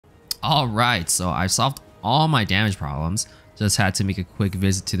Alright, so I've solved all my damage problems. Just had to make a quick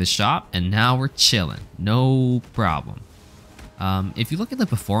visit to the shop and now we're chilling. No problem. If you look at the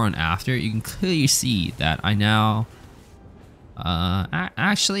before and after, you can clearly see that I now...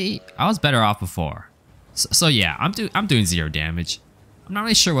 actually, I was better off before. So yeah, I'm doing 0 damage. I'm not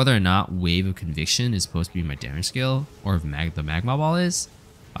really sure whether or not Wave of Conviction is supposed to be my damage skill, or if the Magma Ball is.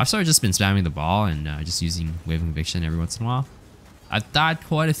 I've sort of just been spamming the ball and just using Wave of Conviction every once in a while. I've died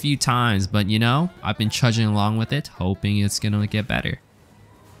quite a few times, but you know, I've been trudging along with it, hoping it's gonna get better.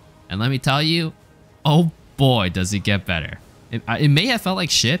 And let me tell you, oh boy does it get better. It may have felt like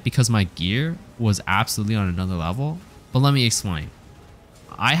shit because my gear was absolutely on another level, but let me explain.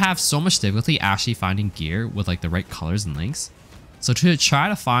 I have so much difficulty actually finding gear with like the right colors and links. So to try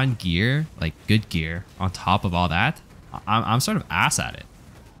to find gear, like good gear, on top of all that, I'm sort of ass at it.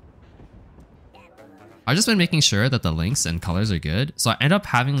 I've just been making sure that the links and colors are good, so I end up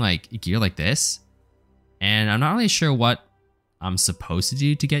having like gear like this, and I'm not really sure what I'm supposed to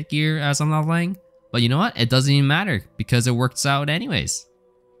do to get gear as I'm leveling, but you know what? It doesn't even matter because it works out anyways.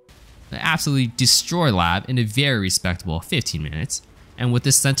 I absolutely destroy Lab in a very respectable 15 minutes, and with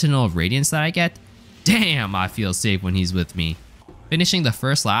this Sentinel of Radiance that I get, damn, I feel safe when he's with me. Finishing the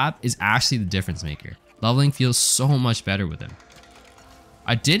first lab is actually the difference maker. Leveling feels so much better with him.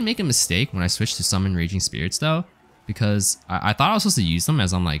 I did make a mistake when I switched to summon Raging Spirits though, because I thought I was supposed to use them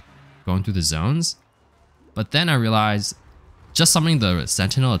as I'm like going through the zones, but then I realized just summoning the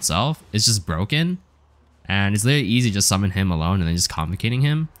Sentinel itself is just broken, and it's literally easy to just summon him alone and then just convocating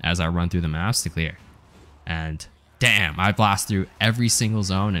him as I run through the maps to clear. And damn, I blast through every single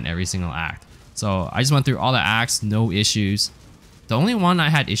zone and every single act. So I just went through all the acts, no issues. The only one I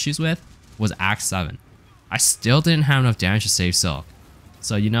had issues with was Act 7. I still didn't have enough damage to save Silk.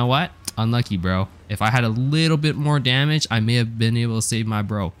 So you know what? Unlucky, bro. If I had a little bit more damage, I may have been able to save my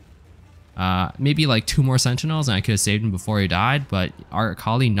bro. Maybe like 2 more Sentinels and I could have saved him before he died, but our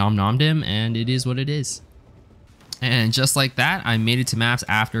colleague nom-nommed him and it is what it is. And just like that, I made it to maps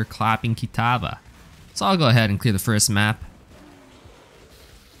after clapping Kitava. So I'll go ahead and clear the first map.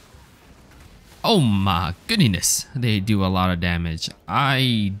 Oh my goodness, they do a lot of damage.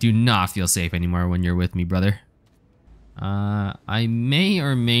 I do not feel safe anymore when you're with me, brother. I may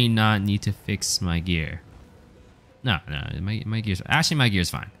or may not need to fix my gear. No, my gear's... Actually, my gear's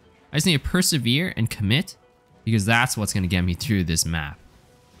fine. I just need to persevere and commit, because that's what's going to get me through this map.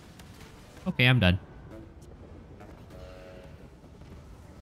 Okay, I'm done.